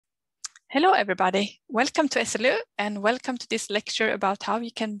Hello everybody, welcome to SLU and welcome to this lecture about how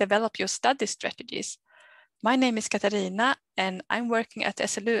you can develop your study strategies. My name is Katarina and I'm working at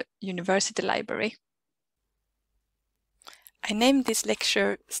SLU University Library. I named this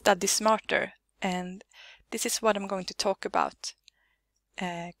lecture Study Smarter, and this is what I'm going to talk about.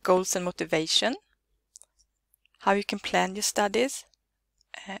 Goals and motivation, how you can plan your studies,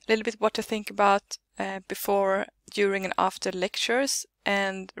 a little bit what to think about before, during and after lectures,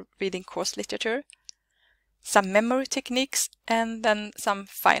 and reading course literature, some memory techniques, and then some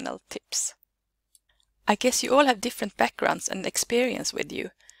final tips. I guess you all have different backgrounds and experience with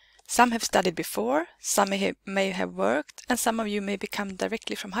you. Some have studied before, some may have worked, and some of you may come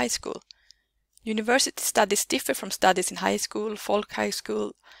directly from high school. University studies differ from studies in high school, folk high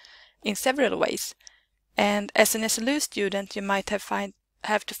school, in several ways. And as an SLU student, you might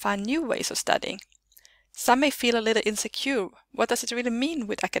have to find new ways of studying. Some may feel a little insecure. What does it really mean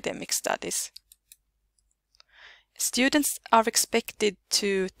with academic studies? Students are expected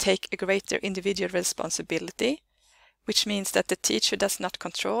to take a greater individual responsibility, which means that the teacher does not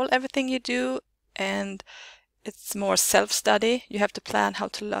control everything you do, and it's more self-study. You have to plan how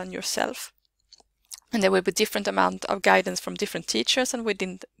to learn yourself. And there will be different amount of guidance from different teachers and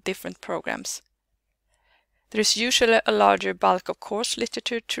within different programs. There is usually a larger bulk of course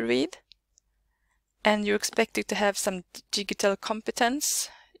literature to read, and you're expected to have some digital competence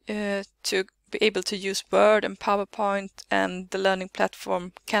to be able to use Word and PowerPoint and the learning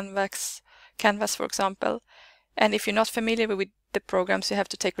platform Canvas, for example. And if you're not familiar with the programs, you have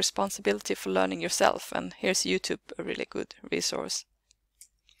to take responsibility for learning yourself, and here's YouTube, a really good resource.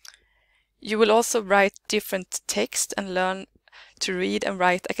 You will also write different text and learn to read and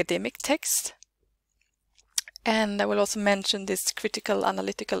write academic text. And I will also mention this critical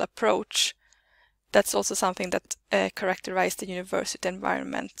analytical approach. That's also something that characterizes the university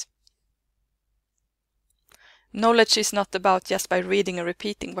environment. Knowledge is not about just by reading and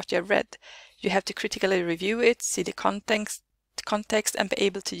repeating what you have read. You have to critically review it, see the context, and be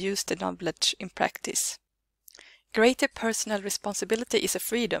able to use the knowledge in practice. Greater personal responsibility is a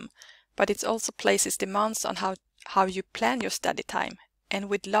freedom, but it also places demands on how you plan your study time. And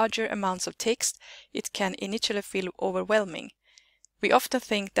with larger amounts of text, it can initially feel overwhelming. We often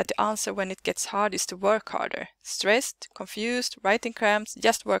think that the answer when it gets hard is to work harder. Stressed, confused, writing cramps,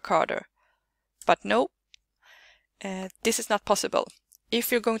 just work harder. But no, this is not possible.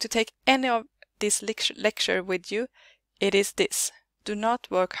 If you're going to take any of this lecture with you, it is this. Do not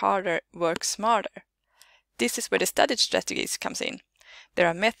work harder, work smarter. This is where the study strategies comes in. There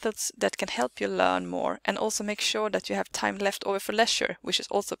are methods that can help you learn more and also make sure that you have time left over for leisure, which is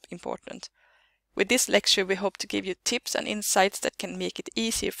also important. With this lecture, we hope to give you tips and insights that can make it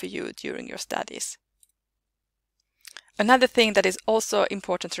easier for you during your studies. Another thing that is also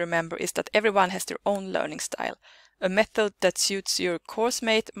important to remember is that everyone has their own learning style. A method that suits your course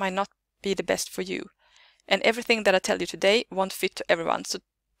mate might not be the best for you. And everything that I tell you today won't fit to everyone, so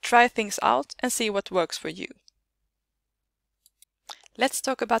try things out and see what works for you. Let's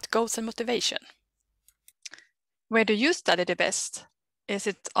talk about goals and motivation. Where do you study the best? Is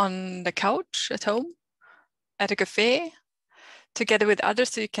it on the couch at home, at a cafe, together with others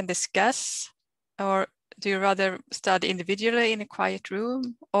so you can discuss? Or do you rather study individually in a quiet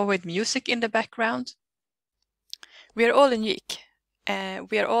room or with music in the background? We are all unique.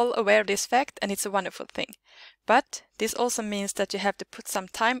 We are all aware of this fact, and it's a wonderful thing. But this also means that you have to put some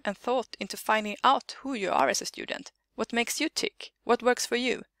time and thought into finding out who you are as a student. What makes you tick? What works for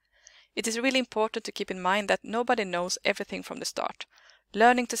you? It is really important to keep in mind that nobody knows everything from the start.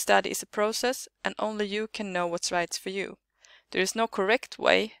 Learning to study is a process, and only you can know what's right for you. There is no correct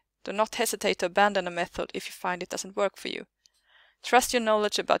way. Do not hesitate to abandon a method if you find it doesn't work for you. Trust your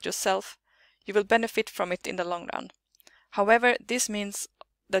knowledge about yourself. You will benefit from it in the long run. However, this means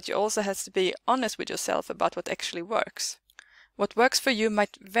that you also have to be honest with yourself about what actually works. What works for you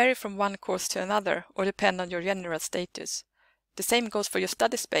might vary from one course to another or depend on your general status. The same goes for your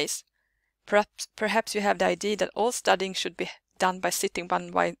study space. Perhaps you have the idea that all studying should be done by sitting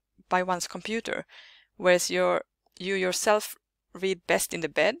by one's computer, whereas you yourself read best in the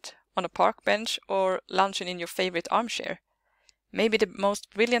bed, on a park bench, or lounging in your favorite armchair. Maybe the most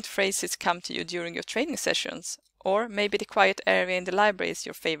brilliant phrases come to you during your training sessions, or maybe the quiet area in the library is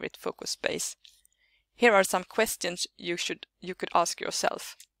your favorite focus space. Here are some questions you could ask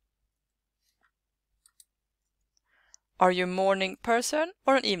yourself. Are you a morning person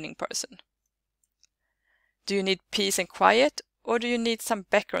or an evening person? Do you need peace and quiet, or do you need some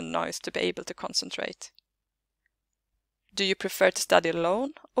background noise to be able to concentrate? Do you prefer to study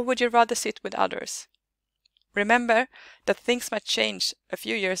alone, or would you rather sit with others? Remember that things might change a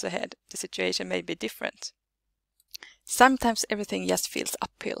few years ahead. The situation may be different. Sometimes everything just feels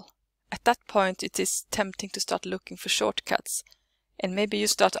uphill. At that point, it is tempting to start looking for shortcuts. And maybe you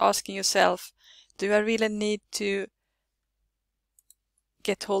start asking yourself, do I really need to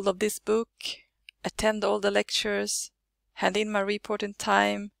get hold of this book, attend all the lectures, hand in my report in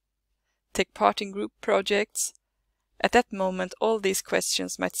time, take part in group projects? At that moment, all these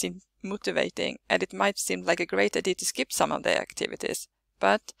questions might seem motivating, and it might seem like a great idea to skip some of the activities.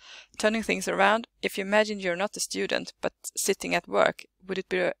 But turning things around, if you imagine you're not a student but sitting at work, would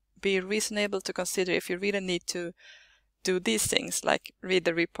it be reasonable to consider if you really need to do these things, like read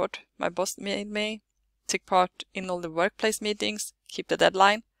the report my boss made me, take part in all the workplace meetings, keep the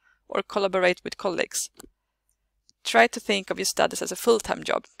deadline, or collaborate with colleagues? Try to think of your studies as a full-time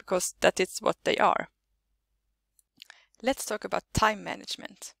job, because that is what they are. Let's talk about time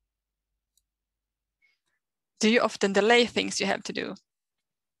management. Do you often delay things you have to do?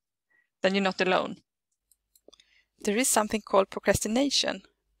 Then you're not alone. There is something called procrastination,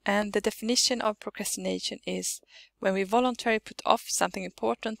 and the definition of procrastination is when we voluntarily put off something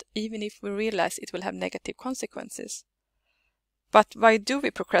important even if we realize it will have negative consequences. But why do we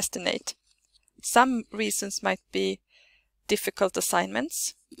procrastinate? Some reasons might be difficult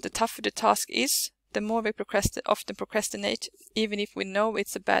assignments. The tougher the task is, the more we often procrastinate, even if we know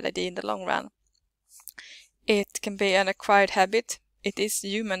it's a bad idea in the long run. It can be an acquired habit. It is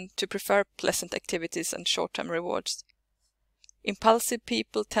human to prefer pleasant activities and short-term rewards. Impulsive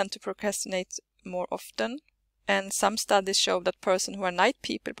people tend to procrastinate more often, and some studies show that persons who are night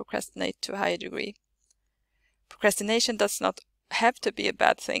people procrastinate to a higher degree. Procrastination does not have to be a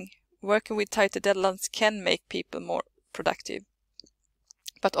bad thing. Working with tighter deadlines can make people more productive,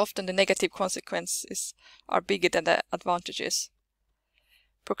 but often the negative consequences are bigger than the advantages.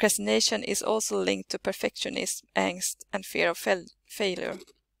 Procrastination is also linked to perfectionism, angst, and fear of failure.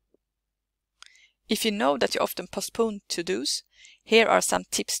 If you know that you often postpone to-dos, here are some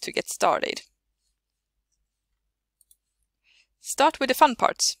tips to get started. Start with the fun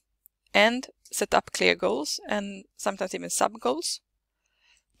parts and set up clear goals and sometimes even sub-goals.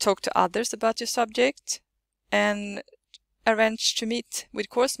 Talk to others about your subject and arrange to meet with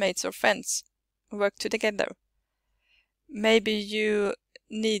course mates or friends. Work together. Maybe you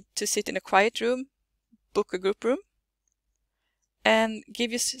need to sit in a quiet room, book a group room, and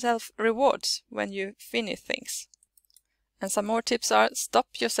give yourself rewards when you finish things. And some more tips are: stop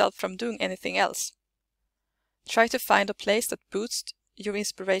yourself from doing anything else. Try to find a place that boosts your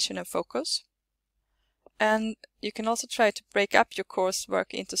inspiration and focus. And you can also try to break up your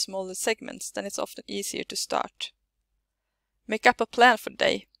coursework into smaller segments, then it's often easier to start. Make up a plan for the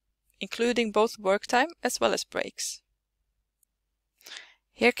day, including both work time as well as breaks.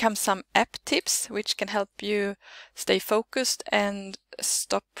 Here come some app tips which can help you stay focused and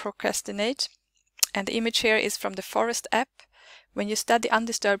stop procrastinate. And the image here is from the Forest app. When you study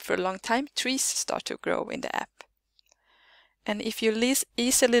undisturbed for a long time, trees start to grow in the app. And if you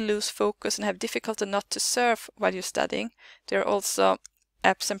easily lose focus and have difficulty not to surf while you're studying, there are also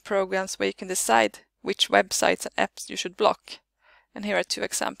apps and programs where you can decide which websites and apps you should block. And here are 2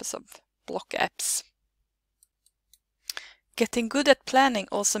 examples of block apps. Getting good at planning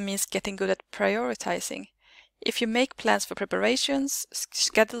also means getting good at prioritizing. If you make plans for preparations,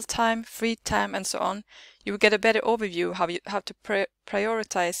 schedule time, free time, and so on, you will get a better overview how to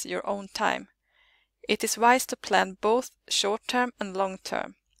prioritize your own time. It is wise to plan both short-term and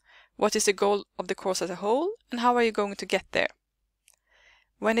long-term. What is the goal of the course as a whole, and how are you going to get there?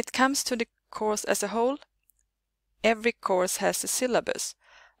 When it comes to the course as a whole, every course has a syllabus,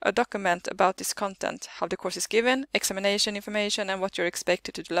 a document about this content, how the course is given, examination information, and what you're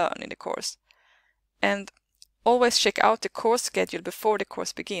expected to learn in the course. And always check out the course schedule before the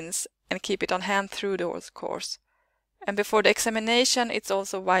course begins and keep it on hand through the whole course. And before the examination, it's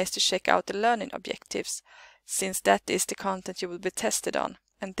also wise to check out the learning objectives, since that is the content you will be tested on,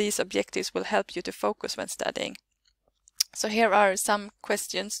 and these objectives will help you to focus when studying. So here are some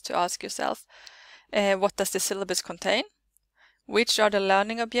questions to ask yourself. What does the syllabus contain? Which are the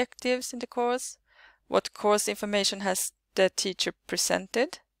learning objectives in the course? What course information has the teacher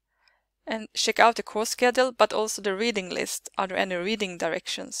presented? And check out the course schedule, but also the reading list. Are there any reading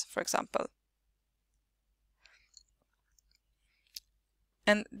directions, for example?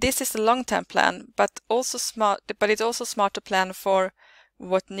 And this is a long-term plan, but it's also smart to plan for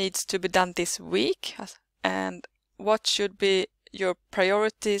what needs to be done this week and what should be your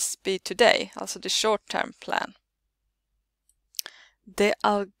priorities be today, also the short-term plan. The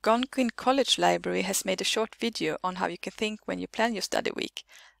Algonquin College Library has made a short video on how you can think when you plan your study week.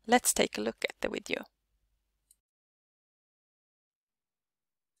 Let's take a look at the video.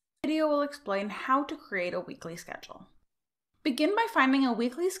 video will explain how to create a weekly schedule. Begin by finding a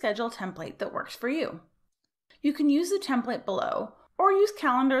weekly schedule template that works for you. You can use the template below, or use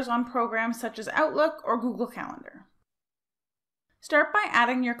calendars on programs such as Outlook or Google Calendar. Start by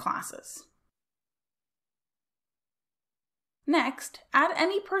adding your classes. Next, add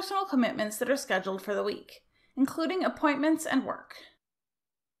any personal commitments that are scheduled for the week, including appointments and work.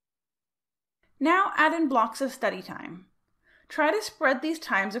 Now add in blocks of study time. Try to spread these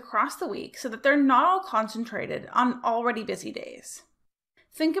times across the week so that they're not all concentrated on already busy days.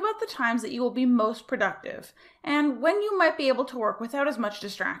 Think about the times that you will be most productive and when you might be able to work without as much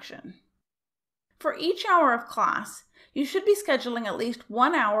distraction. For each hour of class, you should be scheduling at least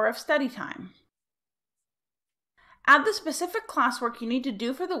 1 hour of study time. Add the specific classwork you need to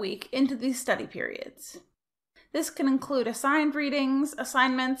do for the week into these study periods. This can include assigned readings,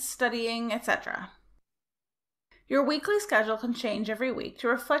 assignments, studying, etc. Your weekly schedule can change every week to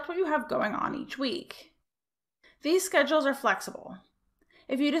reflect what you have going on each week. These schedules are flexible.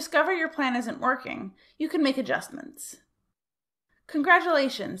 If you discover your plan isn't working, you can make adjustments.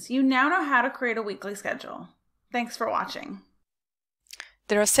 Congratulations, you now know how to create a weekly schedule. Thanks for watching.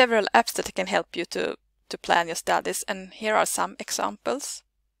 There are several apps that can help you to plan your studies, and here are some examples.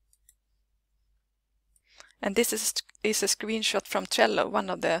 And this is a screenshot from Trello, one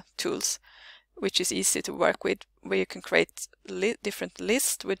of the tools, which is easy to work with, where you can create different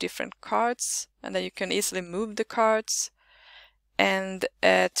lists with different cards, and then you can easily move the cards. And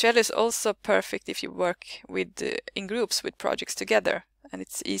Trello is also perfect if you work with in groups with projects together, and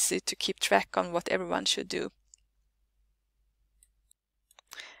it's easy to keep track on what everyone should do.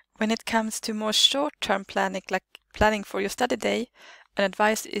 When it comes to more short-term planning, like planning for your study day, an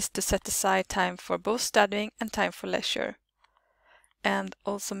advice is to set aside time for both studying and time for leisure. And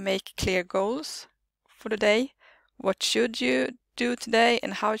also make clear goals for the day. What should you do today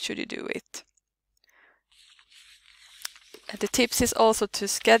and how should you do it? The tips is also to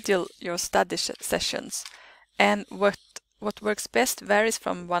schedule your study sessions, and what works best varies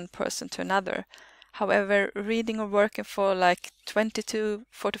from one person to another. However, reading or working for like 20 to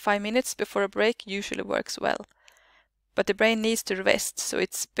 45 minutes before a break usually works well. But the brain needs to rest, so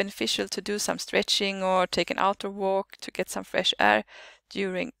it's beneficial to do some stretching or take an outdoor walk to get some fresh air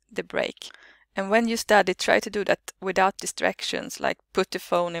during the break. And when you study, try to do that without distractions, like put the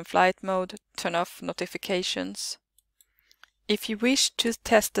phone in flight mode, turn off notifications. If you wish to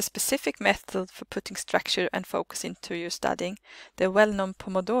test a specific method for putting structure and focus into your studying, the well-known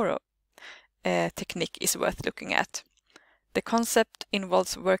Pomodoro technique is worth looking at. The concept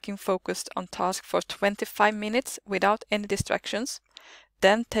involves working focused on tasks for 25 minutes without any distractions,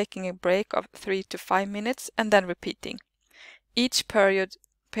 then taking a break of 3 to 5 minutes and then repeating. Each period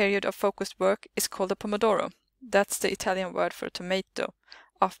of focused work is called a Pomodoro. That's the Italian word for tomato,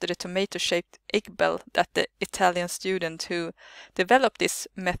 after the tomato-shaped egg bell that the Italian student who developed this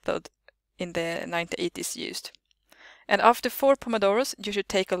method in the 1980s used. And after 4 Pomodoros, you should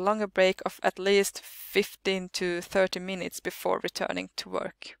take a longer break of at least 15 to 30 minutes before returning to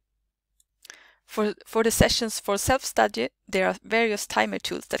work. For the sessions for self-study, there are various timer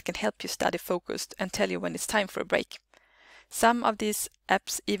tools that can help you study focused and tell you when it's time for a break. Some of these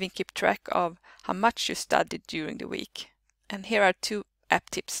apps even keep track of how much you studied during the week. And here are 2 app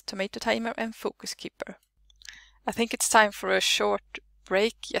tips, Tomato Timer and Focus Keeper. I think it's time for a short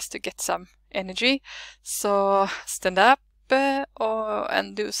break just to get some energy. So stand up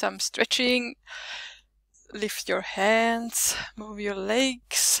and do some stretching. Lift your hands, move your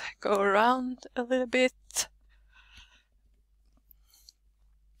legs, go around a little bit.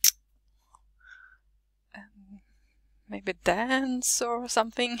 And maybe dance or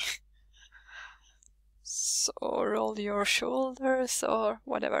something. So roll your shoulders or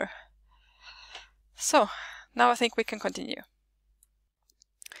whatever. So now I think we can continue.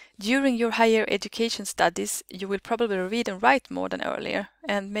 During your higher education studies, you will probably read and write more than earlier,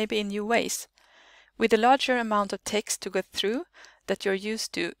 and maybe in new ways. With a larger amount of text to go through that you're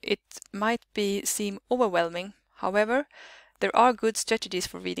used to, it might seem overwhelming. However, there are good strategies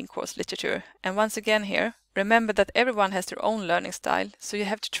for reading course literature, and once again here, remember that everyone has their own learning style, so you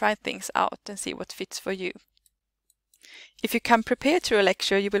have to try things out and see what fits for you. If you come prepared to a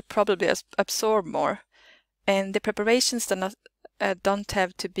lecture, you will probably absorb more, and the preparations don't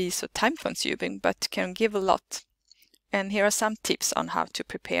have to be so time-consuming, but can give a lot. And here are some tips on how to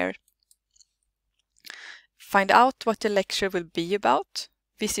prepare. Find out what the lecture will be about.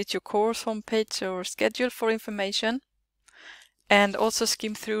 Visit your course homepage or schedule for information. And also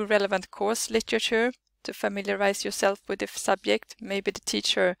skim through relevant course literature to familiarize yourself with the subject. Maybe the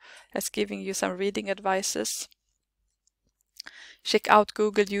teacher has given you some reading advices. Check out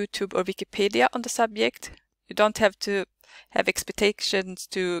Google, YouTube, or Wikipedia on the subject. You don't have to have expectations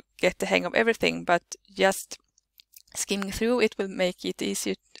to get the hang of everything, but just skimming through it will make it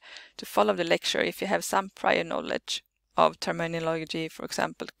easier to follow the lecture if you have some prior knowledge of terminology, for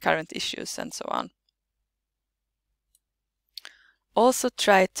example, current issues and so on. Also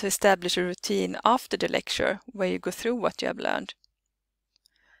try to establish a routine after the lecture where you go through what you have learned.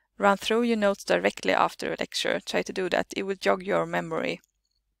 Run through your notes directly after a lecture. Try to do that. It will jog your memory.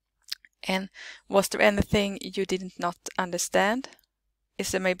 And was there anything you did not understand?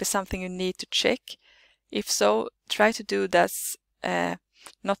 Is there maybe something you need to check? If so, try to do that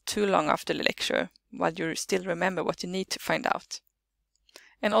not too long after the lecture, while you still remember what you need to find out.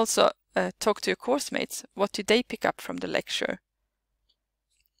 And also talk to your course mates. What did they pick up from the lecture?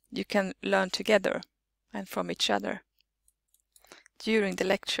 You can learn together and from each other. During the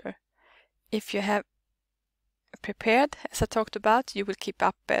lecture, if you have prepared, as I talked about, you will keep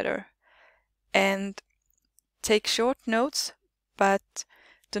up better. And take short notes, but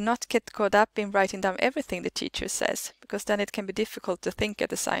do not get caught up in writing down everything the teacher says, because then it can be difficult to think at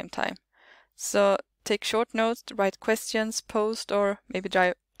the same time. So take short notes, write questions, post, or maybe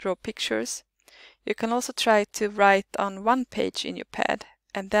draw pictures. You can also try to write on one page in your pad,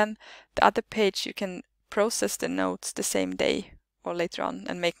 and then the other page you can process the notes the same day or later on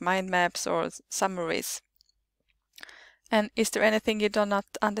and make mind maps or summaries. And is there anything you do not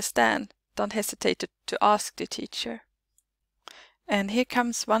understand? Don't hesitate to ask the teacher. And here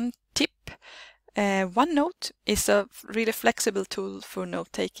comes one tip. OneNote is a really flexible tool for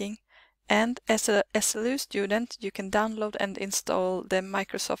note-taking. And as a SLU student, you can download and install the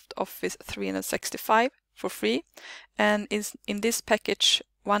Microsoft Office 365 for free. And in this package,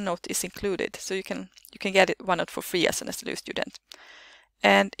 OneNote is included. So you can get OneNote for free as an SLU student.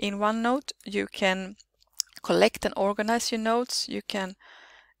 And in OneNote, you can collect and organize your notes. You can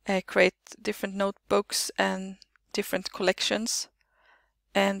create different notebooks and different collections.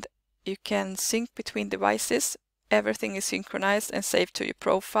 And you can sync between devices. Everything is synchronized and saved to your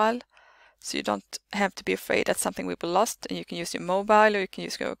profile. So you don't have to be afraid that something will be lost, and you can use your mobile or you can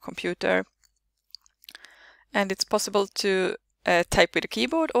use your computer. And it's possible to type with a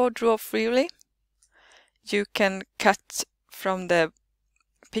keyboard or draw freely. You can cut from the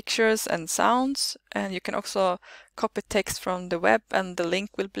pictures and sounds, and you can also copy text from the web, and the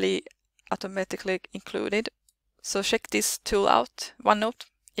link will be automatically included. So check this tool out, OneNote,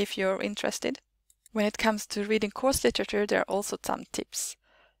 if you're interested. When it comes to reading course literature, there are also some tips.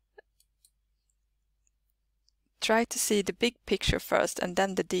 Try to see the big picture first and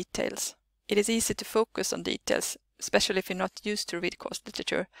then the details. It is easy to focus on details, especially if you're not used to read course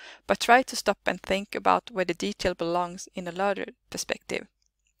literature, but try to stop and think about where the detail belongs in a larger perspective.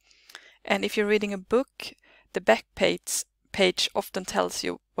 And if you're reading a book, the back page often tells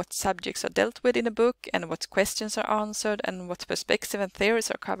you what subjects are dealt with in a book and what questions are answered and what perspective and theories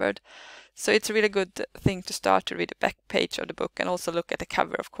are covered. So it's a really good thing to start to read the back page of the book and also look at the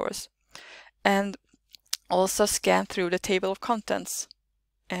cover, of course. And also scan through the table of contents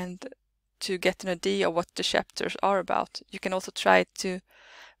and to get an idea of what the chapters are about. You can also try to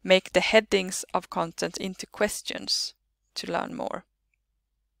make the headings of content into questions to learn more.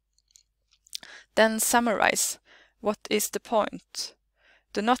 Then summarize. What is the point?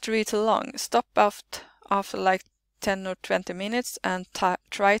 Do not read too long. Stop after like 10 or 20 minutes and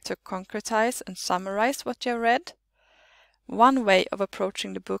try to concretize and summarize what you read. One way of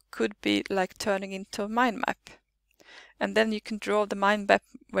approaching the book could be like turning into a mind map. And then you can draw the mind map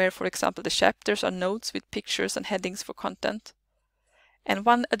where, for example, the chapters are notes with pictures and headings for content. And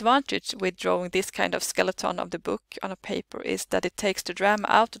one advantage with drawing this kind of skeleton of the book on a paper is that it takes the drama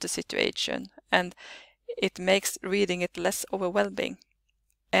out of the situation and it makes reading it less overwhelming.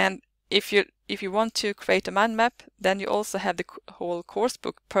 And if you want to create a mind map, then you also have the whole course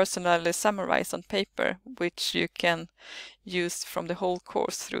book personally summarized on paper, which you can use from the whole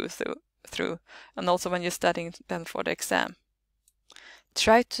course through, and also when you're studying then for the exam.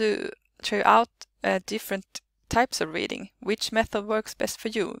 Try out different types of reading. Which method works best for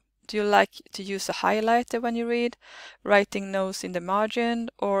you? Do you like to use a highlighter when you read, writing notes in the margin,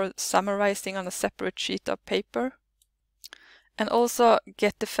 or summarizing on a separate sheet of paper? And also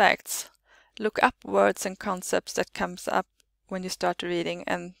get the facts. Look up words and concepts that comes up when you start reading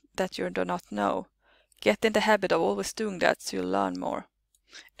and that you do not know. Get in the habit of always doing that so you'll learn more.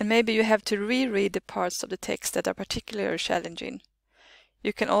 And maybe you have to reread the parts of the text that are particularly challenging.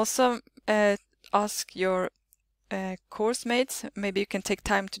 You can also ask your course mates. Maybe you can take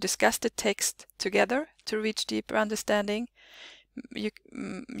time to discuss the text together to reach deeper understanding. You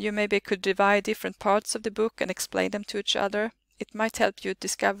maybe could divide different parts of the book and explain them to each other. It might help you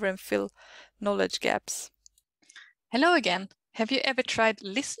discover and fill knowledge gaps. Hello again. Have you ever tried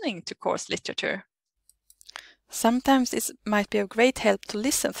listening to course literature? Sometimes it might be of great help to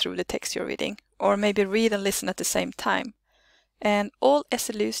listen through the text you're reading, or maybe read and listen at the same time. And all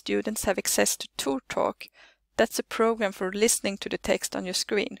SLU students have access to TourTalk. That's a program for listening to the text on your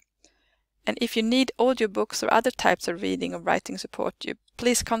screen. And if you need audiobooks or other types of reading or writing support,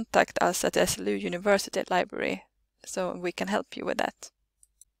 please contact us at SLU University Library so we can help you with that.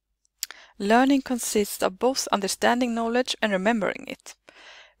 Learning consists of both understanding knowledge and remembering it.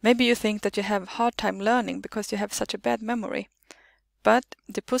 Maybe you think that you have a hard time learning because you have such a bad memory. But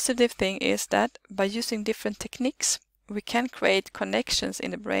the positive thing is that by using different techniques, we can create connections in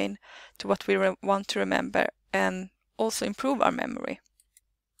the brain to what we want to remember and also improve our memory.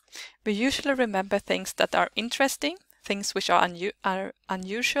 We usually remember things that are interesting, things which are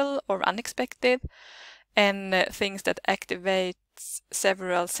unusual or unexpected, and things that activate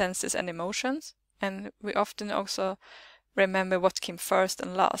several senses and emotions. And we often also remember what came first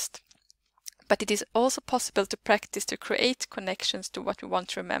and last. But it is also possible to practice to create connections to what we want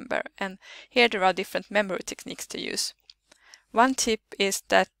to remember, and here there are different memory techniques to use. One tip is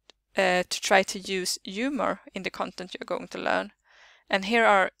that to try to use humor in the content you're going to learn, and here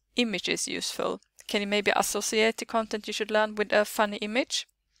are images useful. Can you maybe associate the content you should learn with a funny image?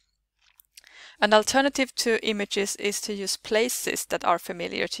 An alternative to images is to use places that are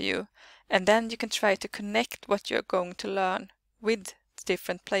familiar to you, and then you can try to connect what you're going to learn with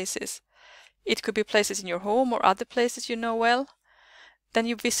different places. It could be places in your home or other places you know well. Then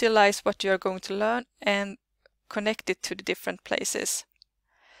you visualize what you are going to learn and connect it to the different places.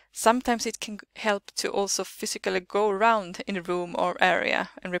 Sometimes it can help to also physically go around in a room or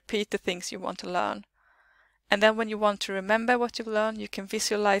area and repeat the things you want to learn. And then when you want to remember what you've learned, you can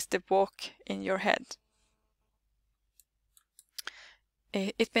visualize the walk in your head.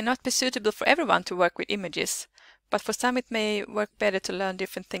 It may not be suitable for everyone to work with images, but for some it may work better to learn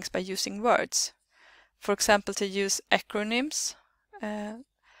different things by using words. For example, to use acronyms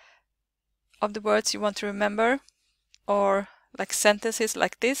of the words you want to remember, or like sentences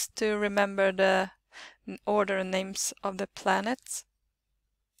like this to remember the order and names of the planets.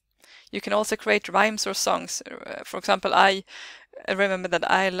 You can also create rhymes or songs. For example, I remember that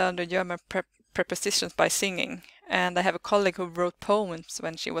I learned the German prepositions by singing, and I have a colleague who wrote poems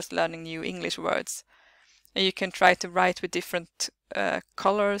when she was learning new English words. And you can try to write with different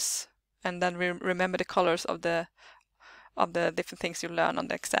colors and then remember the colors of the different things you learn on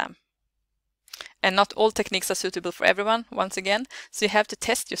the exam. And not all techniques are suitable for everyone, once again, so you have to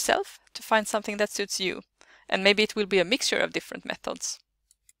test yourself to find something that suits you. And maybe it will be a mixture of different methods.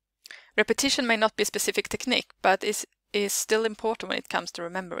 Repetition may not be a specific technique, but is still important when it comes to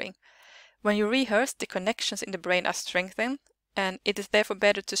remembering. When you rehearse, the connections in the brain are strengthened, and it is therefore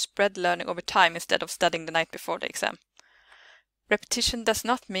better to spread learning over time instead of studying the night before the exam. Repetition does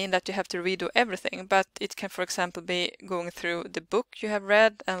not mean that you have to redo everything, but it can, for example, be going through the book you have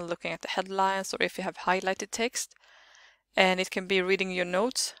read and looking at the headlines, or if you have highlighted text. And it can be reading your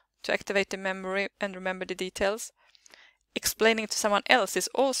notes to activate the memory and remember the details. Explaining to someone else is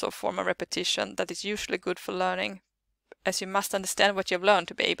also a form of repetition that is usually good for learning, as you must understand what you have learned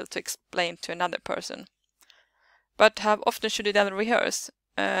to be able to explain to another person. But how often should you then rehearse?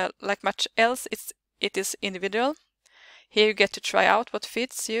 Like much else, it is individual. Here you get to try out what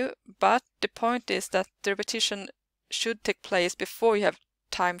fits you, but the point is that the repetition should take place before you have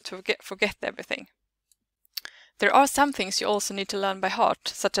time to forget everything. There are some things you also need to learn by heart,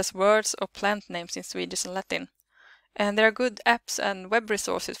 such as words or plant names in Swedish and Latin. And there are good apps and web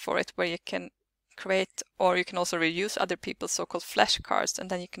resources for it where you can create, or you can also reuse other people's so-called flashcards, and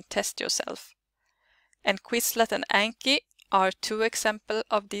then you can test yourself. And Quizlet and Anki are two examples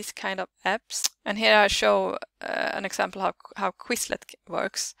of these kind of apps. And here I show an example how Quizlet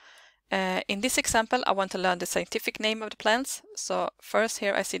works. In this example, I want to learn the scientific name of the plants. So first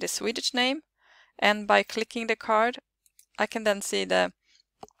here I see the Swedish name, and by clicking the card, I can then see the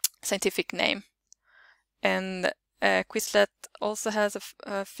scientific name. And Quizlet also has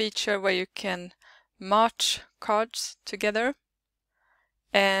a feature where you can match cards together.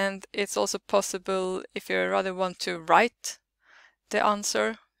 And it's also possible, if you rather want to write the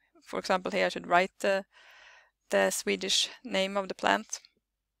answer, for example here I should write the Swedish name of the plant.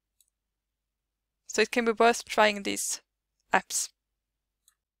 So it can be worth trying these apps.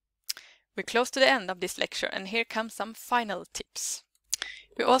 We're close to the end of this lecture, and here come some final tips.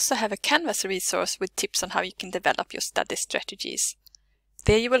 We also have a Canvas resource with tips on how you can develop your study strategies.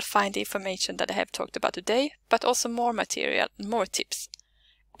 There you will find the information that I have talked about today, but also more material and more tips.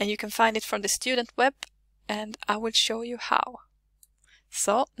 And you can find it from the student web, and I will show you how.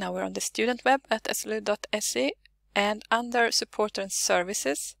 So now we're on the student web at slu.se, and under support and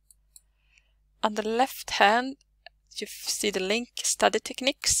services, on the left hand you see the link study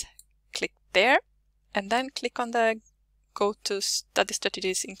techniques. Click there and then click on the go to study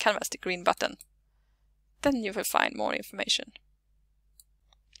strategies in Canvas, the green button. Then you will find more information.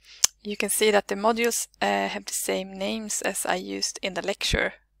 You can see that the modules have the same names as I used in the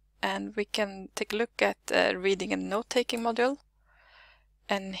lecture, and we can take a look at reading and note-taking module.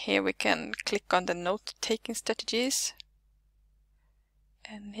 And here we can click on the note-taking strategies.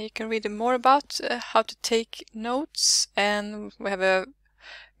 And here you can read more about how to take notes, and we have a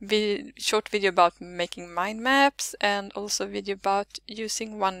short video about making mind maps and also a video about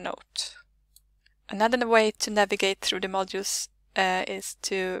using OneNote. Another way to navigate through the modules is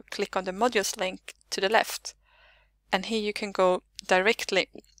to click on the modules link to the left, and here you can go directly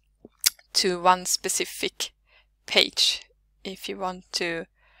to one specific page if you want to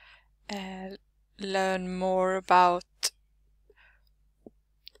learn more about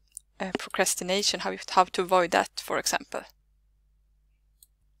procrastination, how to avoid that, for example.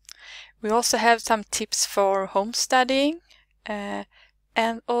 We also have some tips for home studying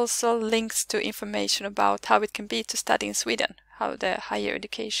and also links to information about how it can be to study in Sweden, how the higher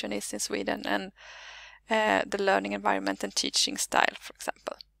education is in Sweden, and the learning environment and teaching style, for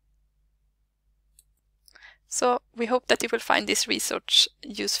example. So we hope that you will find this research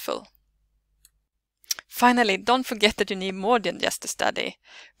useful. Finally, don't forget that you need more than just to study.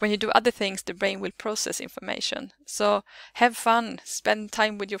 When you do other things, the brain will process information. So have fun, spend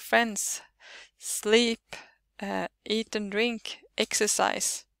time with your friends, sleep, eat and drink,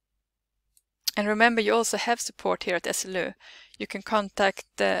 exercise. And remember, you also have support here at SLU. You can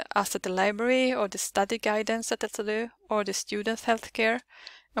contact us at the library or the study guidance at SLU or the student healthcare.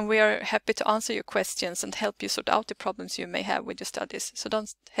 And we are happy to answer your questions and help you sort out the problems you may have with your studies. So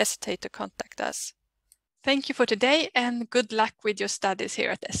don't hesitate to contact us. Thank you for today and good luck with your studies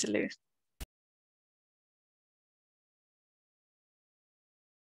here at SLU.